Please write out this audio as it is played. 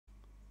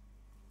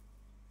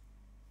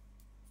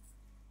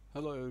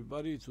Hello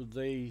everybody,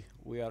 today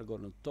we are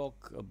going to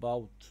talk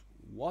about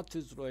what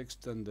is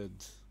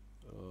Roextended,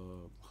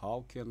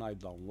 how can I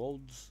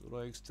download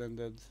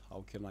Roextended,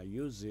 how can I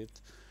use it.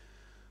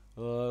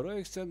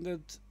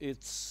 Roextended,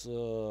 it's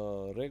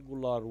a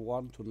regular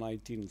 1 to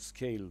 19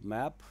 scale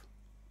map,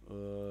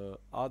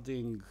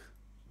 adding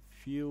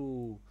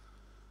few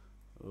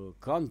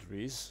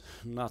countries,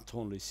 not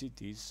only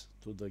cities,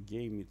 to the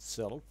game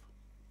itself.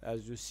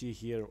 As you see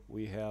here,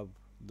 we have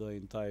the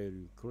entire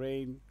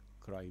Ukraine,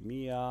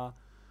 Crimea,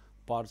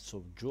 parts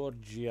of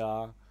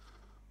Georgia,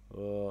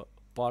 uh,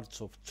 parts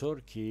of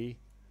Turkey,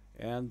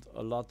 and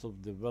a lot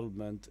of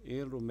development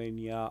in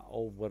Romania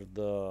over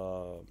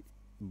the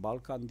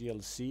Balkan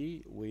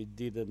DLC. We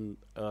didn't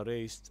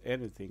erase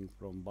anything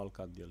from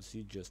Balkan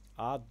DLC, just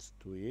add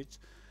to it.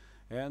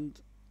 And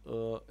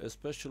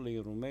especially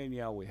in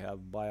Romania, we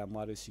have Baia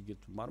Mare,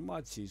 Sighetul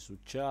Marmației,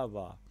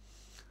 Suceava,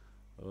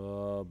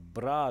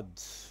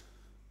 Brad,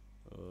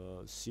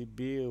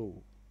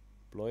 Sibiu,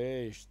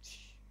 Ploiești,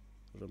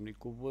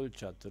 Râmnicu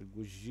Vâlcea,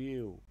 Târgu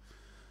Jiu,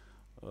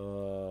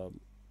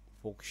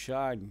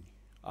 Focșani,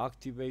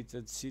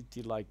 activated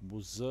city like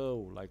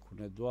Buzău, like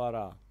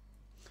Hunedoara.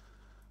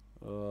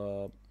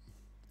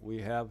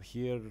 We have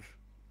here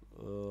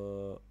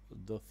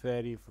the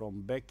ferry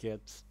from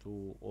Beckett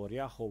to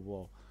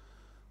Oryahovo.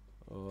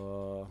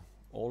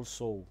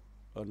 Also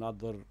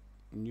another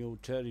new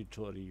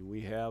territory.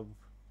 We have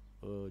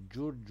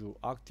Giurgiu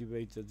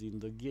activated in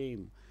the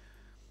game.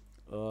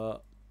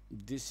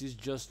 This is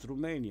just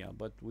Romania,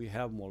 but we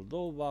have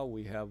Moldova,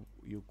 we have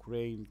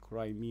Ukraine,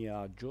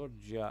 Crimea,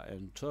 Georgia,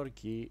 and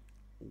Turkey.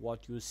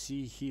 What you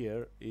see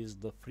here is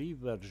the free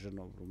version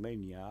of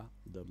Romania,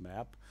 the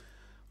map.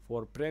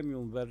 For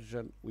premium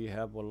version, we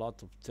have a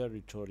lot of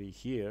territory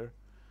here.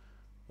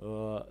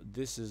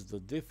 This is the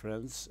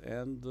difference,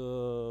 and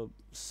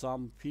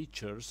some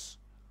features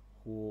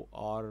who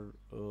are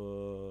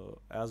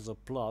as a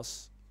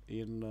plus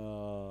in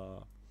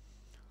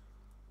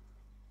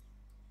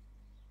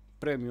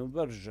premium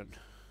version.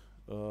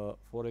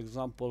 For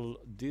example,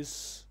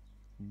 this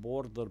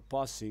border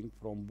passing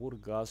from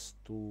Burgas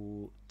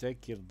to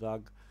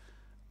Tekirdağ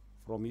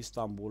from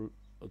Istanbul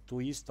to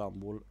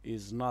Istanbul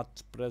is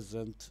not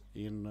present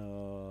in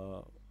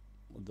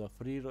the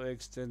free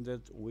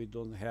Roextended. We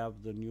don't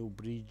have the new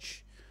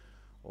bridge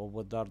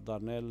over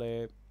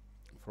Dardanelle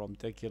from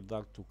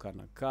Tekirdağ to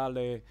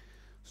Canaccale.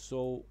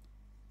 So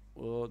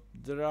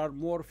there are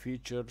more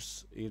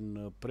features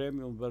in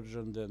premium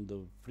version than the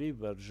free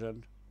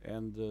version,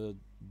 and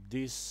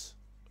this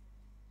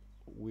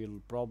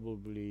will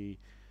probably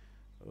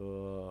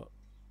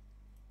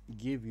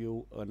give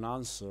you an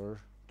answer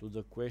to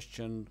the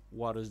question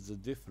what is the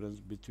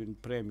difference between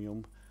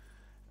premium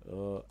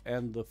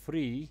and the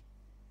free.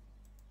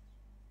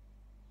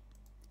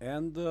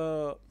 And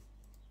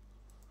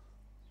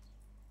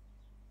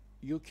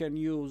you can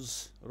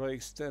use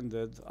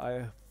Roextended. I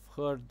have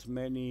heard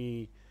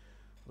many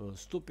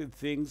stupid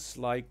things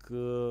like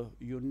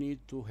you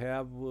need to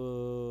have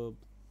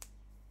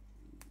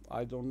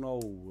I don't know,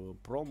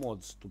 pro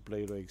mods to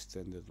play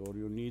Roextended, or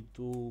you need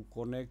to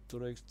connect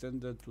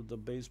Roextended to the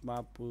base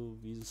map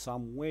in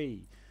some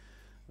way.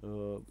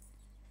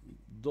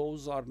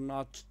 Those are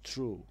not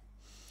true.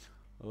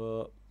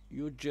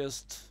 You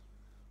just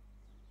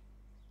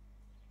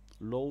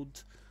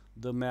load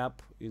the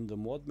map in the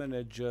mod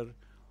manager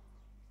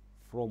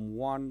from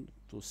 1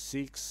 to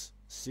 6.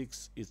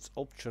 6 it's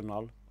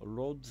optional.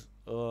 Load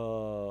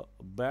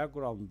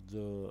background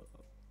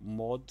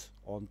mod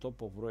on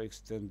top of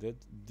Roextended.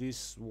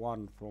 This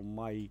one from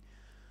my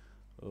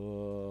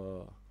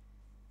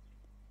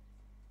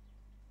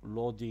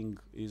loading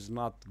is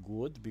not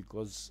good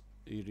because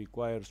it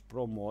requires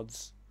pro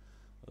mods.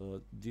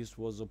 This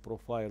was a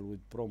profile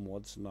with pro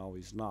mods, now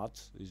it's not,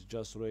 it's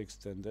just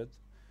Roextended.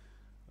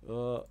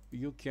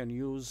 You can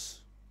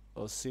use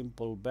a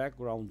simple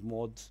background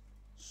mod,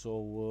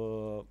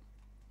 so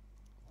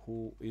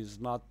who is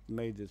not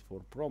made it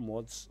for pro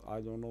mods. I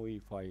don't know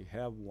if I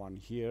have one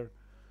here.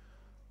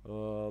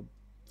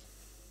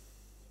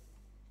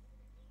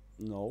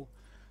 No.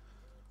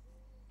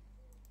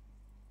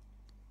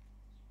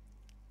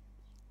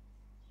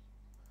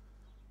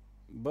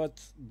 But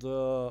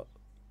the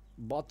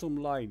bottom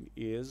line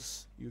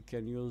is you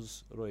can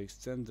use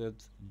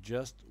Roextended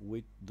just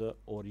with the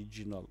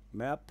original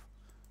map.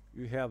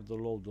 You have the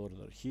load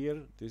order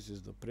here. This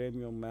is the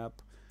premium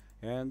map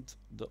and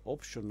the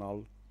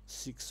optional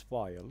 6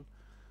 file.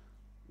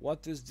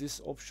 What is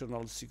this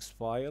optional 6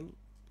 file?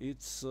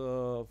 It's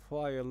a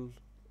file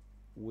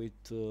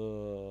with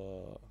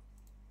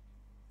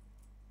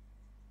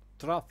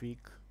traffic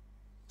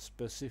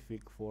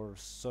specific for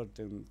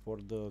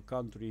the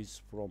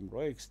countries from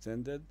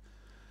Roextended,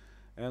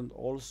 and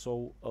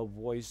also a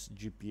voice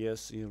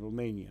GPS in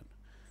Romanian.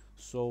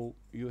 So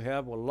you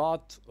have a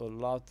lot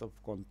of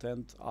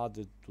content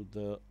added to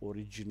the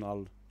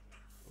original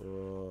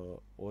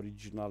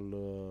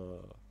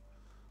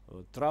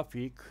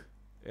traffic,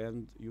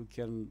 and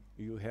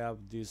you have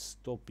this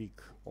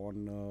topic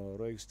on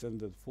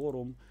Roextended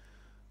forum,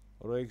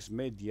 Roex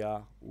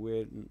Media,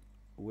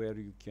 where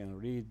you can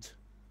read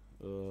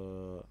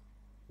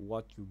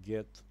what you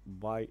get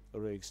by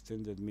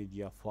Roextended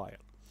media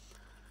file.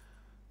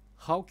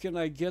 How can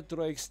I get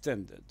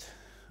Roextended?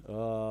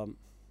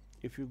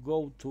 If you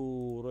go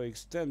to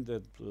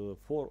Roextended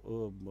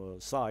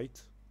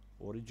site,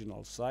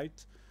 original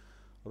site,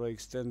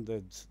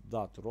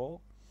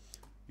 roextended.ro,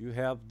 you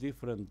have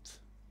different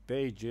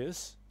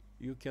pages.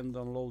 You can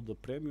download the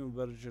premium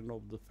version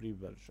of the free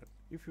version.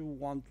 If you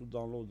want to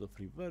download the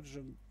free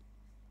version,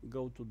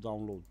 go to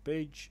download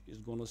page. It's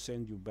gonna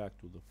send you back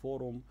to the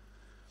forum,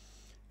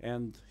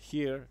 and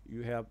here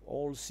you have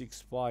all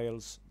 6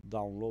 files.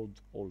 Download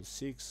all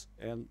 6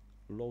 and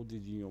load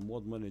it in your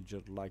mod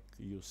manager like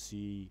you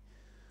see,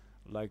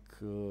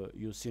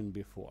 you've seen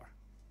before.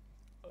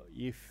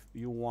 If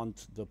you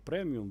want the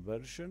premium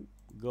version,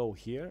 go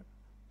here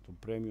to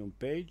premium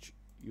page.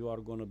 You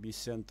are going to be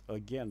sent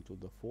again to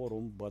the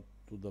forum, but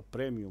to the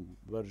premium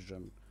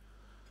version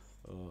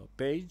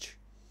page.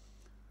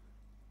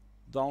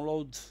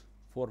 Download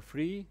for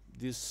free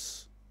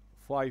these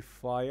 5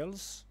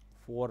 files,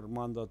 4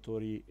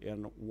 mandatory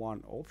and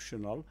 1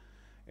 optional,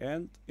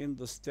 and in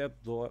the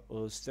step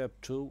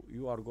 2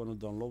 you are going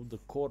to download the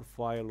core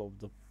file of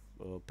the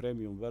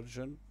premium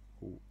version,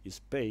 who is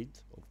paid,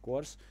 of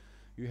course.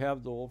 You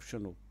have the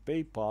option of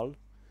PayPal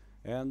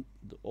and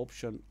the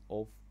option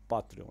of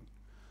Patreon.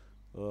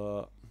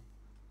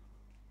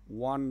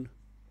 One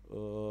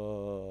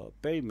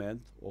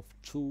payment of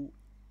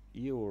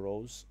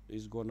 €2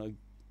 is gonna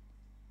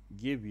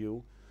give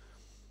you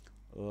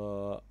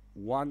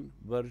 1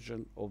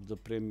 version of the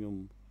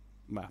premium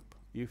map.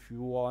 If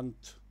you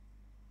want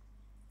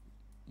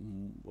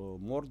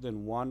more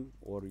than 1,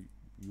 or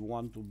you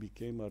want to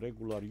become a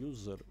regular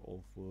user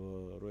of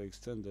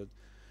Roextended,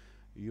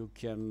 you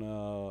can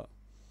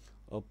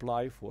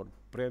apply for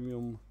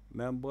premium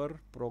member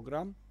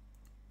program.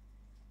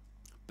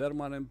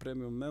 Permanent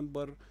premium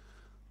member.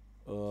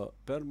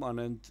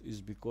 Permanent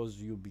is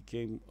because you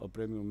became a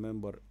premium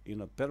member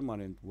in a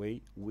permanent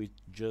way with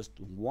just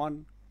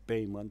 1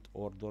 payment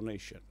or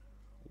donation.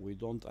 We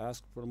don't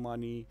ask for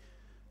money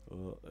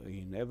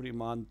in every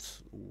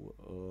month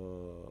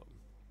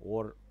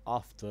or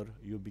after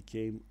you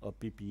became a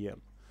PPM.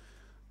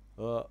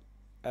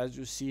 As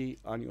you see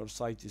on your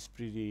site, is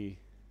pretty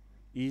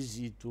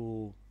easy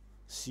to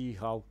see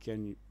how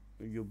can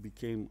you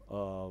become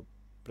a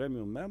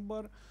premium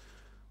member.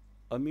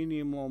 A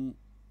minimum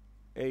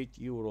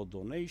 €8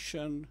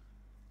 donation.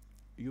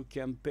 You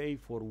can pay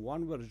for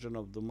 1 version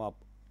of the map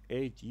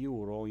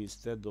 €8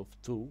 instead of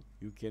 2.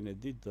 You can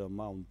edit the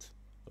amount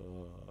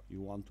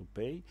you want to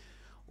pay,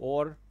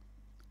 or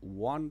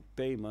 1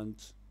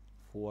 payment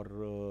for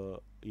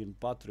in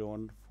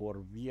Patreon for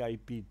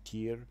VIP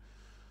tier,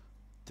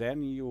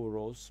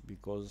 €10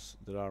 because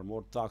there are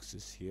more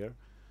taxes here,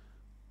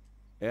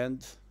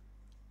 and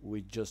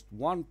with just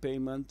 1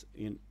 payment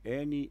in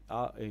any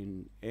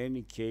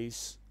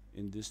case.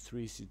 In these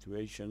 3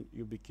 situations,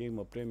 you became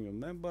a premium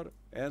member,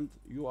 and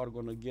you are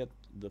going to get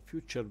the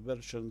future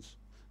versions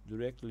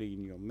directly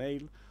in your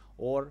mail.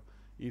 Or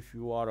if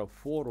you are a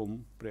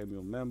forum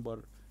premium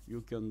member,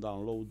 you can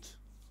download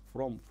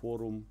from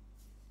forum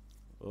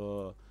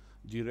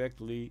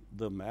directly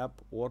the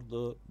map or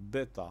the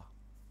beta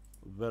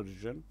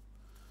version,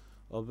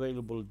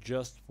 available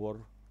just for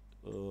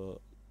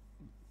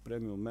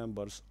premium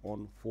members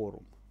on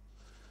forum.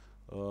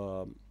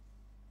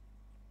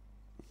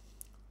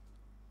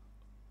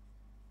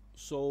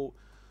 So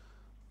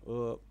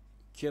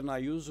can I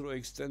use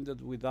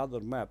Roextended with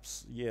other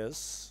maps?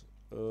 Yes.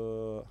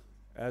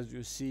 As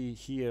you see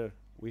here,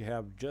 we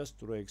have just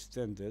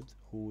Roextended,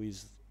 who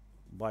is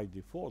by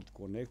default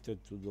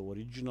connected to the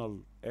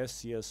original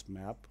SCS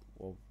map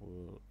of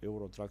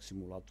Euro Truck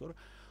Simulator.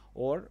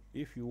 Or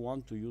if you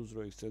want to use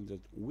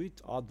Roextended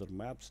with other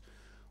maps,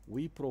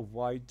 we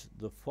provide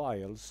the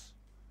files,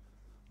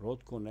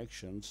 road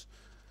connections,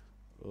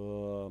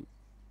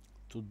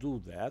 to do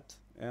that,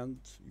 and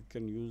you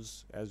can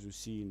use, as you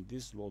see in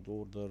this load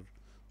order,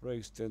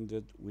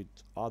 Roextended with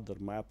other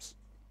maps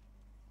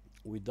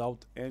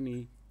without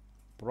any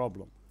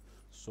problem.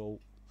 So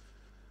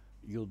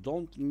you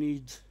don't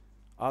need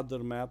other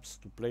maps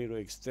to play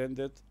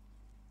Roextended,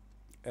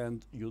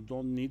 and you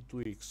don't need to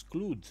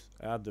exclude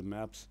other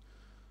maps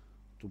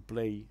to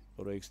play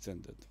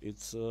Roextended.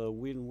 It's a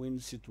win-win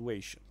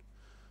situation.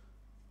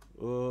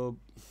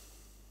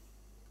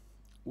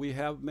 We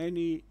have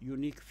many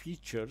unique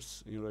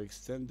features in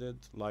Roextended,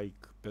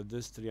 like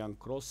pedestrian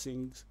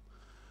crossings,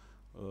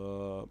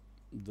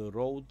 the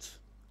road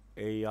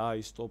AI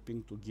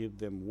stopping to give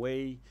them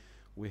way.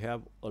 We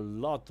have a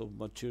lot of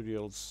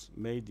materials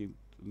made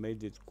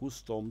it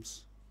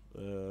customs,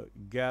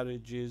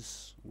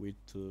 garages with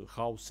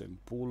house and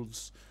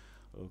pools,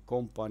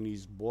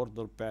 companies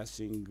border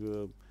passing,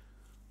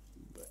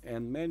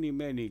 and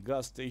many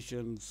gas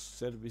stations,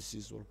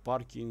 services or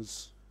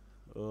parkings,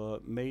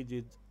 made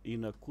it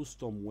in a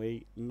custom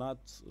way, not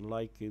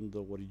like in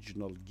the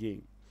original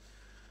game.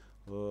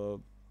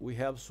 We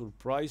have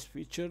surprise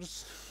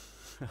features.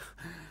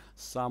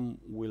 Some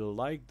will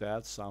like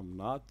that, some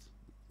not.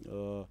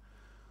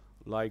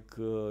 like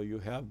you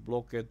have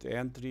blocked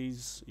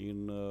entries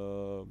in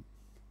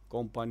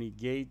company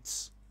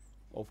gates.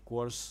 Of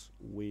course,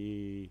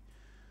 we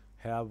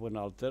have an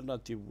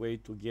alternative way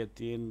to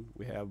get in.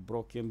 We have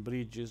broken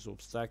bridges,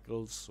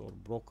 obstacles, or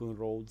broken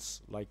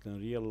roads like in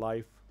real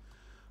life,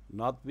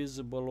 not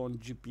visible on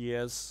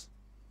GPS.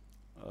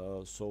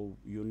 So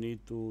you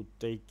need to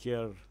take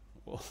care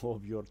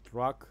of your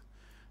truck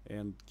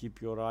and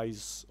keep your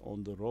eyes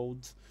on the road.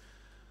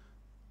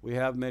 We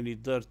have many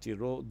dirt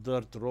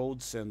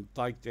roads and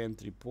tight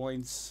entry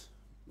points,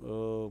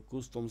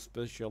 custom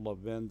special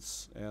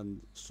events,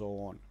 and so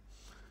on.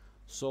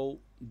 So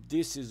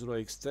this is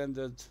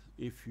Roextended.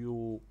 If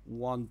you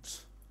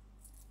want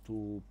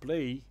to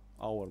play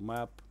our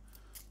map,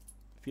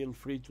 feel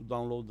free to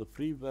download the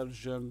free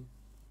version,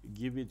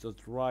 give it a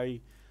try,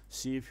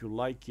 see if you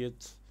like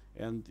it,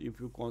 and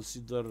if you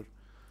consider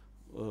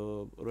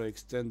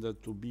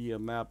Roextended to be a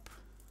map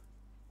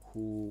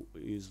who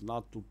is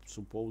not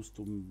supposed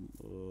to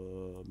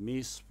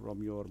miss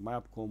from your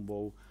map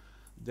combo,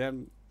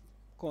 then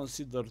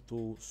consider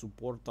to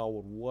support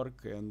our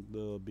work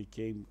and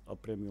become a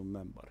premium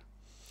member.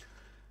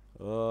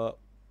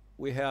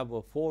 We have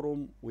a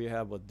forum, we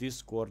have a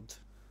Discord,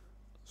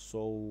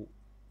 so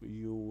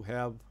you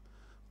have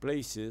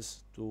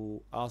places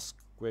to ask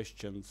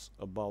questions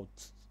about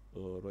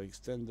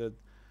Roextended,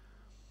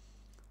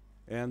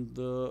 and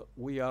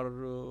we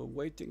are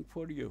waiting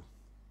for you.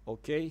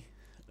 Okay,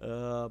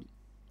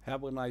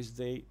 have a nice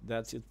day.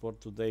 That's it for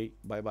today.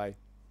 Bye bye.